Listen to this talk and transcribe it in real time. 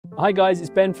Hi guys, it's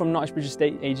Ben from Knightsbridge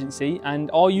Estate Agency, and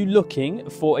are you looking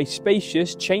for a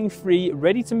spacious, chain-free,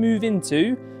 ready to move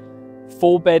into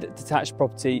 4-bed detached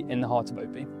property in the heart of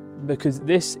Oadby? Because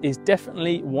this is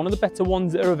definitely one of the better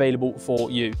ones that are available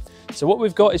for you. So what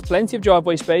we've got is plenty of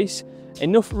driveway space,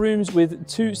 enough rooms with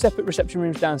 2 separate reception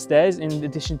rooms downstairs in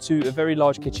addition to a very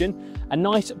large kitchen, a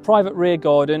nice private rear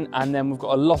garden, and then we've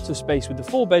got a lot of space with the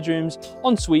 4 bedrooms,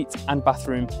 ensuite and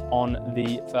bathroom on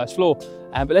the first floor.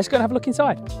 But let's go and have a look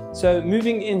inside. So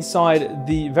moving inside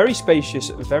the very spacious,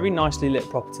 very nicely lit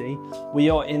property, we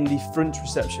are in the front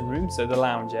reception room, so the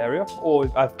lounge area, or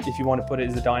if you want to put it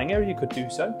as the dining area, you could do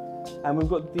so. And we've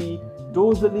got the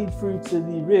doors that lead through to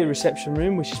the rear reception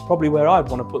room, which is probably where I'd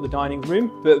want to put the dining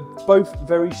room, but both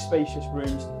very spacious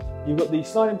rooms. You've got the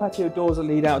sliding patio doors that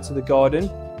lead out to the garden.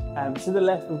 To the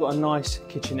left, we've got a nice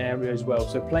kitchen area as well,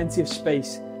 so plenty of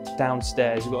space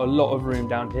downstairs. We've got a lot of room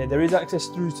down here. There is access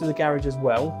through to the garage as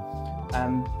well,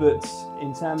 but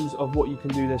in terms of what you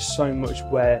can do, there's so much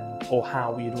where or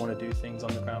how you'd want to do things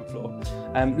on the ground floor.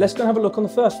 Let's go and have a look on the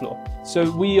first floor. So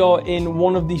we are in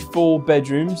one of the 4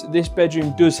 bedrooms. This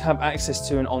bedroom does have access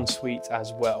to an ensuite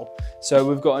as well. So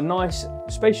we've got a nice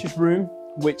spacious room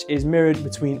which is mirrored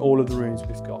between all of the rooms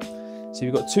we've got. So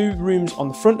you've got 2 rooms on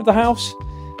the front of the house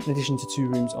in addition to 2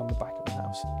 rooms on the back of the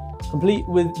house. Complete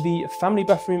with the family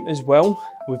bathroom as well.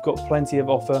 We've got plenty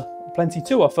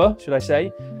to offer, should I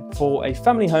say, for a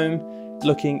family home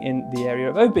looking in the area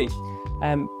of Oadby.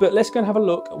 But let's go and have a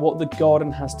look at what the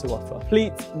garden has to offer.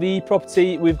 Complete the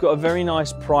property, we've got a very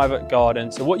nice private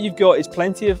garden. So what you've got is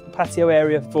plenty of patio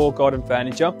area for garden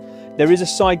furniture. There is a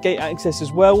side gate access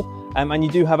as well, and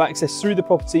you do have access through the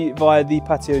property via the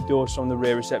patio doors from the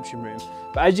rear reception room.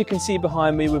 But as you can see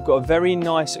behind me, we've got a very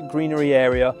nice greenery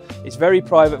area. It's very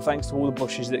private thanks to all the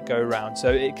bushes that go around.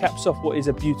 So it caps off what is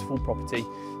a beautiful property.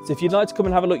 So if you'd like to come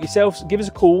and have a look yourselves, give us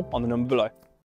a call on the number below.